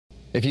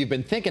If you've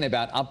been thinking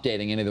about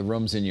updating any of the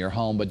rooms in your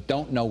home but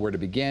don't know where to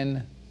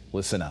begin,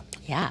 listen up.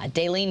 Yeah,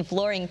 Dalene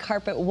Flooring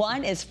Carpet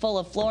One is full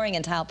of flooring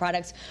and tile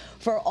products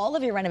for all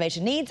of your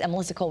renovation needs. And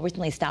Melissa Cole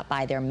recently stopped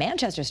by their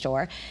Manchester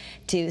store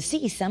to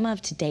see some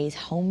of today's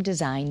home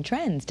design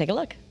trends. Take a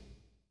look.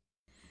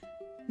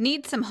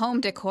 Need some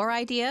home decor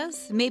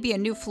ideas? Maybe a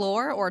new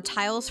floor or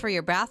tiles for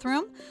your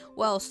bathroom?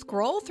 Well,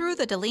 scroll through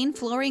the Dalene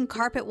Flooring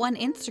Carpet One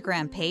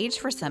Instagram page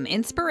for some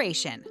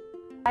inspiration.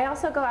 I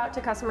also go out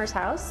to customers'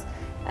 house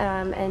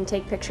and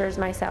take pictures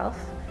myself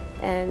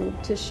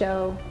and to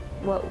show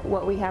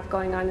what we have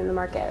going on in the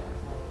market.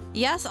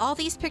 Yes, all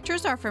these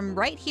pictures are from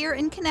right here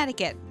in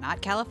Connecticut, not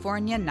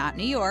California, not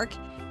New York,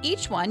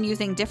 each one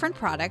using different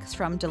products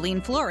from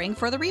Dalene Flooring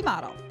for the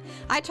remodel.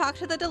 I talked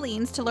to the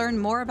Dalenes to learn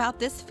more about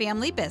this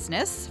family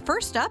business.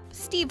 First up,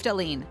 Steve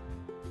Dalene.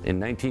 In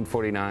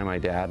 1949, my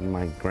dad and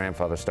my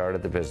grandfather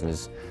started the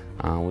business.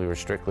 We were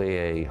strictly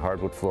a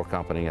hardwood floor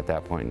company at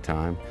that point in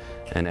time,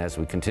 and as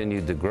we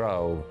continued to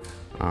grow,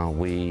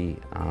 we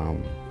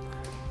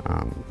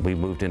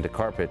moved into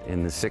carpet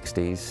in the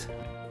 60s.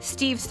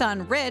 Steve's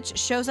son Rich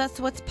shows us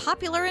what's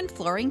popular in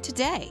flooring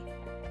today.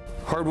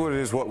 Hardwood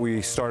is what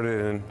we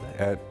started in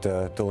at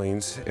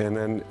Dalene's, and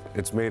then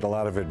it's made a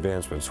lot of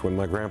advancements. When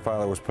my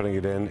grandfather was putting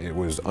it in, it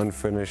was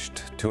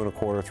unfinished 2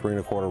 1/4, 3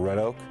 1/4 red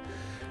oak,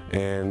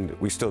 and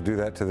we still do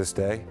that to this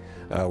day,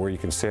 where you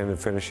can sand and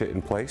finish it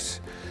in place.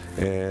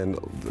 And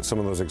some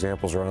of those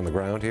examples are on the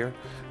ground here,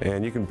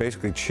 and you can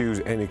basically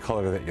choose any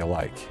color that you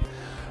like.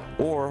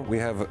 Or we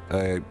have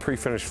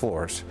pre-finished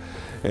floors,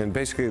 and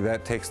basically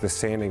that takes the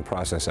sanding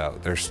process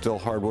out. They're still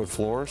hardwood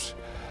floors,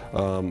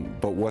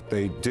 but what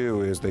they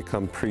do is they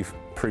come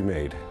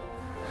pre-made.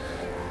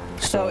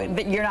 So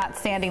you're not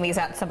sanding these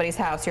at somebody's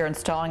house, you're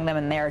installing them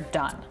and they're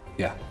done?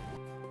 Yeah.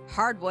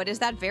 Hardwood is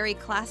that very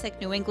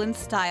classic New England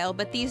style,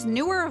 but these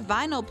newer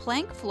vinyl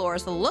plank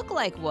floors look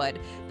like wood,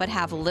 but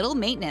have little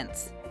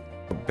maintenance.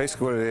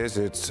 Basically what it is,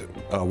 it's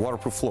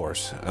waterproof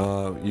floors.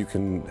 You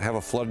can have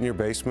a flood in your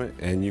basement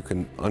and you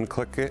can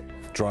unclick it,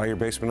 dry your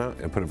basement out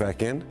and put it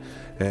back in.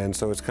 And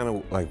so it's kind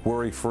of like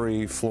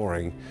worry-free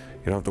flooring.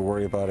 You don't have to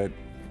worry about it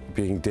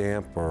being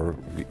damp or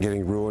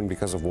getting ruined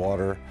because of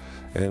water.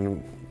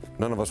 And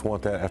none of us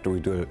want that after we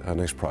do a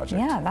nice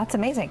project. Yeah, that's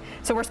amazing.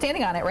 So we're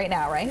standing on it right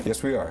now, right?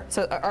 Yes, we are.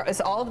 So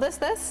is all of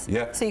this?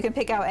 Yeah. So you can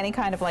pick out any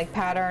kind of like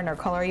pattern or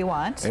color you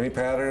want? Any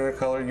pattern or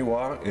color you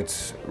want.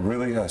 It's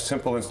really a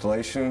simple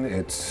installation.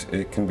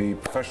 It can be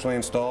professionally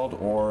installed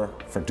or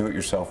for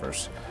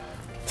do-it-yourselfers.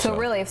 So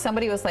really, if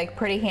somebody was like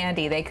pretty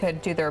handy, they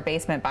could do their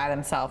basement by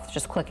themselves,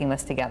 just clicking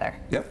this together.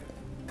 Yep.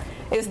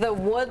 Is the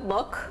wood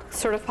look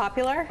sort of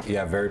popular?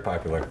 Yeah, very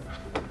popular.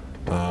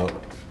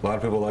 A lot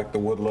of people like the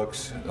wood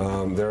looks.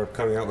 They're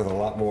coming out with a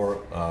lot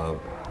more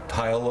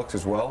tile looks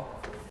as well.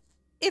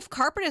 If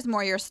carpet is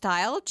more your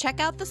style, check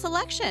out the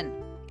selection.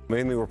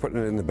 Mainly we're putting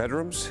it in the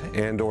bedrooms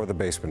and or the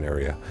basement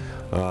area.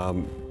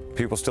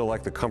 People still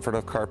like the comfort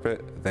of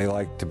carpet. They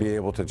like to be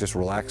able to just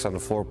relax on the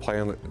floor,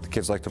 the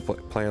kids like to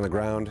play on the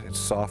ground. It's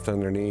soft on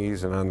their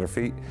knees and on their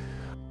feet.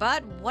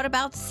 But what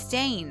about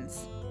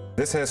stains?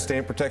 This has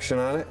stain protection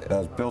on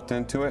it, built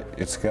into it.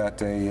 It's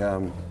got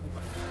a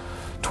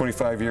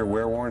 25-year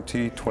wear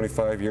warranty,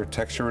 25-year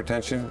texture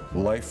retention,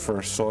 life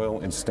for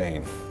soil and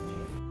stain.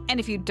 And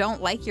if you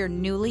don't like your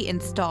newly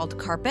installed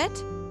carpet?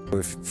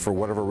 If for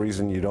whatever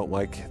reason you don't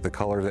like the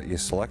color that you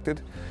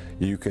selected,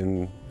 you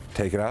can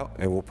take it out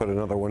and we'll put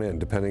another one in,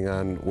 depending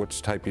on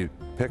which type you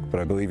pick, but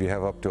I believe you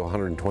have up to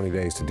 120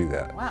 days to do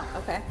that. Wow,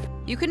 okay.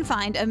 You can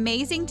find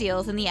amazing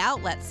deals in the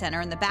outlet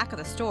center in the back of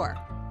the store.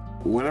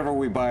 Whenever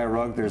we buy a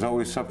rug, there's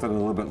always something a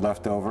little bit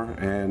left over,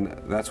 and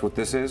that's what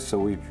this is, so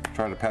we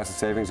try to pass the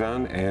savings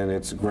on, and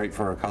it's great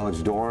for a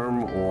college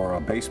dorm or a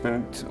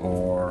basement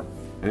or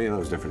any of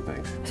those different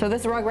things. So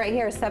this rug right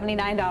here is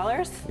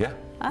 $79? Yeah.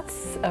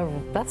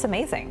 That's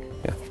amazing.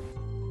 Yeah.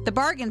 The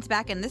bargains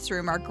back in this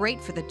room are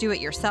great for the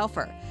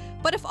do-it-yourselfer.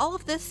 But if all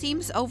of this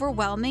seems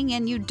overwhelming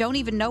and you don't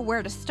even know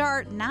where to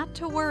start, not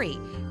to worry.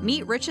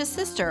 Meet Rich's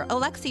sister,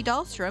 Alexi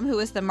Dahlstrom, who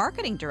is the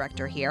marketing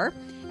director here,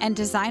 and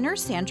designer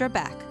Sandra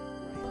Beck.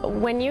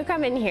 When you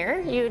come in here,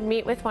 you would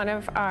meet with one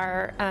of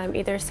our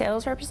either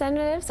sales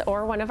representatives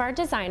or one of our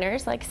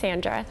designers, like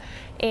Sandra,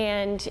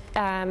 and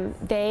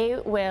they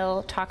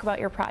will talk about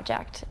your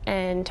project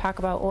and talk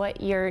about what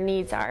your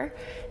needs are.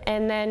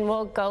 And then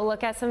we'll go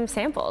look at some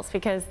samples,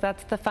 because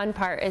that's the fun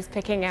part, is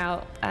picking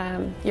out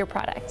your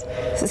product.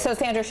 So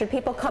Sandra, should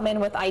people come in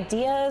with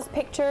ideas,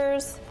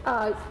 pictures?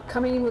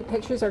 Coming in with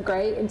pictures are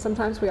great, and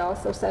sometimes we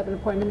also set an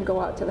appointment and go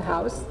out to the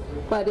house.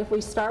 But if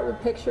we start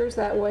with pictures,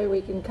 that way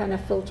we can kind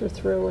of filter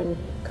through and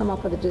come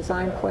up with a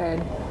design plan,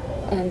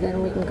 and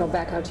then we can go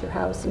back out to your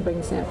house and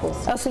bring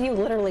samples. Oh, so you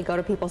literally go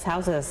to people's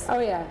houses? Oh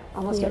yeah,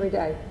 almost every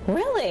day.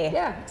 Really?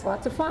 Yeah, it's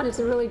lots of fun. It's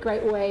a really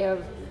great way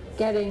of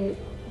getting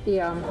the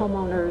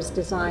homeowner's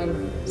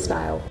design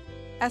style.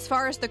 As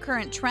far as the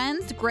current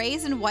trends,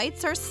 grays and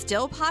whites are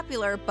still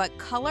popular, but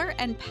color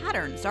and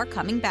patterns are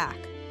coming back.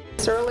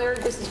 Earlier,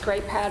 this is a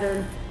great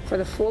pattern for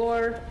the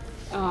floor,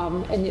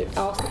 and it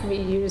also can be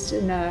used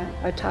in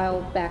a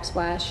tile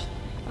backsplash.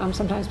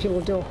 Sometimes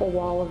people do a whole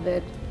wall of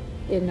it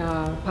in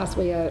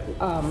possibly a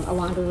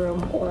laundry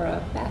room or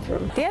a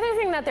bathroom. The other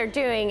thing that they're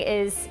doing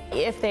is,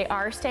 if they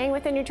are staying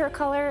with a neutral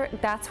color,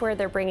 that's where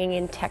they're bringing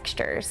in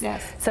textures.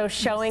 Yes. So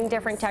showing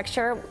different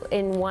texture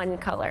in one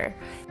color.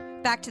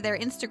 Back to their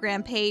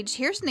Instagram page,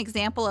 here's an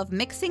example of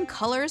mixing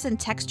colors and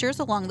textures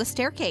along the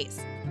staircase.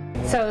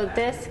 So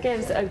this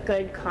gives a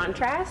good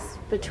contrast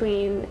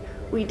between,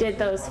 we did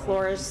those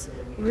floors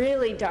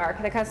really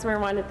dark. The customer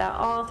wanted that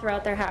all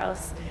throughout their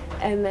house.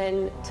 And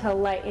then to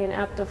lighten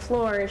up the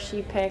floor,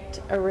 she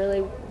picked a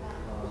really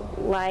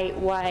light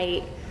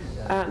white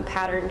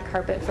patterned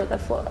carpet for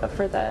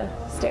the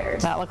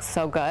stairs. That looks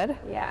so good.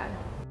 Yeah.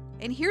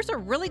 And here's a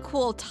really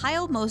cool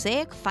tile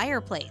mosaic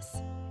fireplace.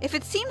 If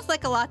it seems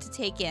like a lot to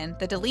take in,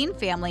 the Dalene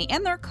family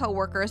and their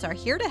coworkers are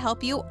here to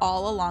help you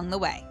all along the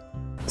way.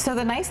 So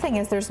the nice thing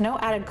is there's no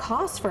added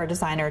cost for a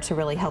designer to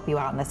really help you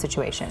out in this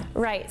situation.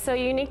 Right, so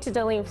unique to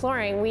Dalene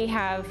Flooring, we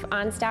have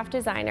on-staff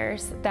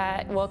designers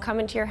that will come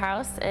into your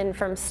house and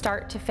from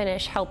start to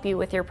finish help you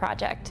with your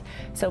project.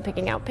 So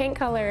picking out paint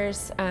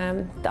colors,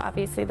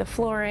 obviously the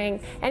flooring,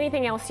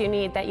 anything else you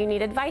need that you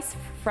need advice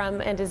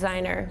from a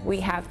designer, we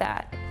have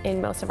that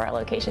in most of our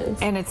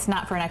locations. And it's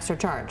not for an extra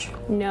charge?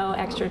 No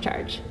extra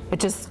charge.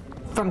 It's just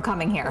from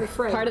coming here?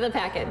 Part of the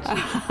package.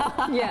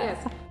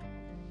 Yes.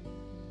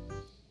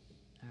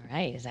 All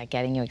right, is that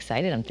getting you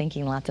excited? I'm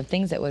thinking lots of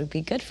things that would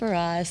be good for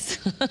us.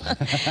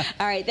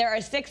 All right, there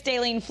are 6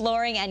 Dalene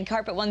Flooring and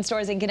Carpet One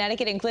stores in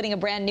Connecticut, including a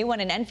brand new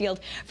one in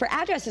Enfield. For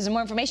addresses and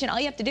more information, all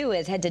you have to do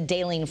is head to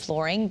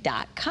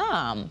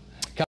daleneflooring.com.